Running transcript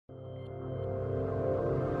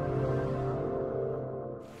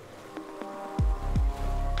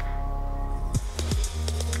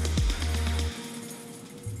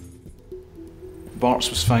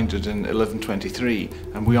Barts was founded in 1123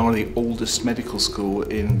 and we are the oldest medical school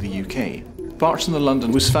in the UK. Barts in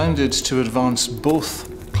London was founded to advance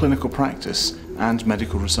both clinical practice and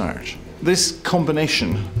medical research. This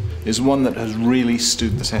combination is one that has really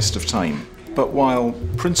stood the test of time. But while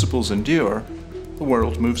principles endure, the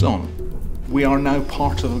world moves on. We are now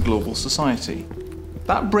part of a global society.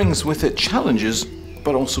 That brings with it challenges,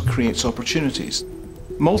 but also creates opportunities.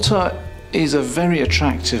 Malta is a very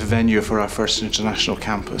attractive venue for our first international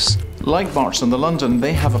campus. Like Barts in London,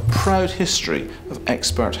 they have a proud history of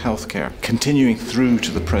expert healthcare, continuing through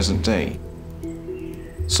to the present day.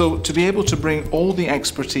 So to be able to bring all the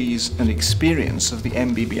expertise and experience of the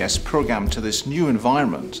MBBS programme to this new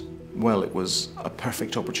environment, well, it was a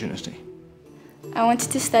perfect opportunity. I wanted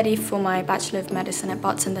to study for my Bachelor of Medicine at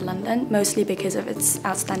Barts in London, mostly because of its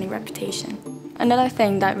outstanding reputation. Another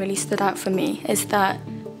thing that really stood out for me is that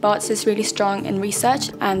Barts is really strong in research,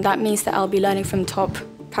 and that means that I'll be learning from top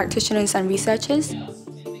practitioners and researchers.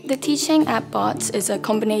 The teaching at Barts is a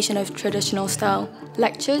combination of traditional style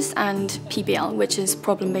lectures and PBL, which is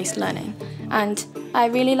problem-based learning. And I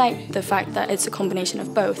really like the fact that it's a combination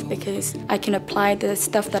of both, because I can apply the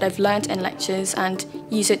stuff that I've learned in lectures and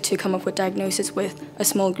use it to come up with diagnoses with a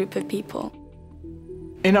small group of people.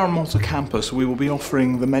 In our Malta campus, we will be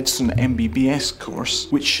offering the Medicine MBBS course,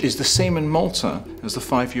 which is the same in Malta as the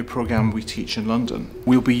 5-year programme we teach in London.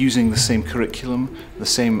 We'll be using the same curriculum, the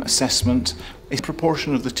same assessment. A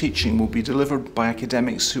proportion of the teaching will be delivered by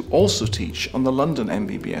academics who also teach on the London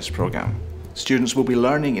MBBS programme. Students will be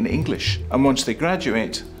learning in English, and once they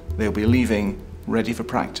graduate, they'll be leaving ready for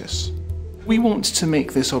practice. We want to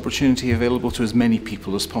make this opportunity available to as many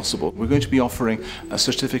people as possible. We're going to be offering a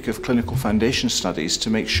certificate of clinical foundation studies to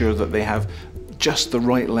make sure that they have just the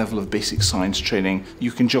right level of basic science training.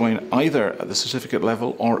 You can join either at the certificate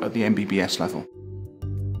level or at the MBBS level.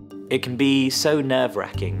 It can be so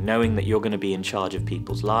nerve-wracking knowing that you're going to be in charge of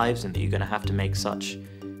people's lives and that you're going to have to make such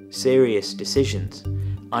serious decisions.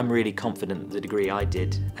 I'm really confident that the degree I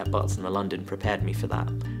did at Barts in London prepared me for that.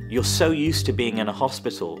 You're so used to being in a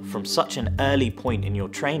hospital from such an early point in your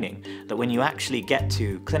training that when you actually get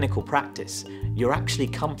to clinical practice, you're actually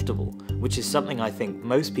comfortable, which is something I think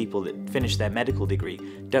most people that finish their medical degree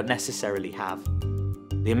don't necessarily have.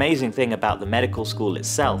 The amazing thing about the medical school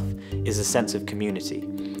itself is a sense of community.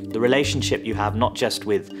 The relationship you have not just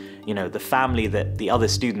with, the family that the other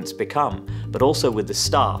students become, but also with the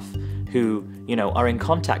staff who, are in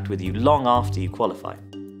contact with you long after you qualify.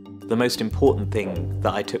 The most important thing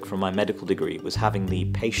that I took from my medical degree was having the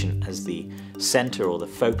patient as the centre or the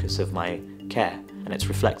focus of my care, and it's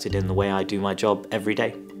reflected in the way I do my job every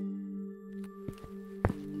day.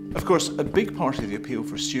 Of course, a big part of the appeal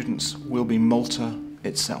for students will be Malta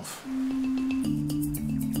itself.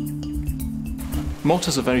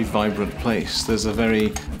 Malta's a very vibrant place. There's a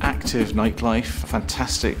very active nightlife,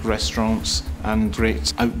 fantastic restaurants and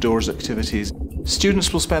great outdoors activities.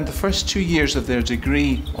 Students will spend the first 2 years of their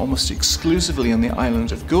degree almost exclusively on the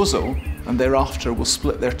island of Gozo, and thereafter will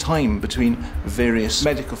split their time between various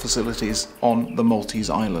medical facilities on the Maltese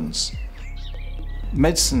islands.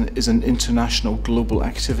 Medicine is an international global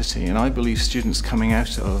activity, and I believe students coming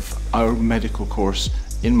out of our medical course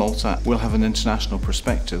in Malta will have an international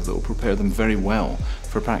perspective that will prepare them very well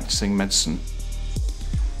for practicing medicine.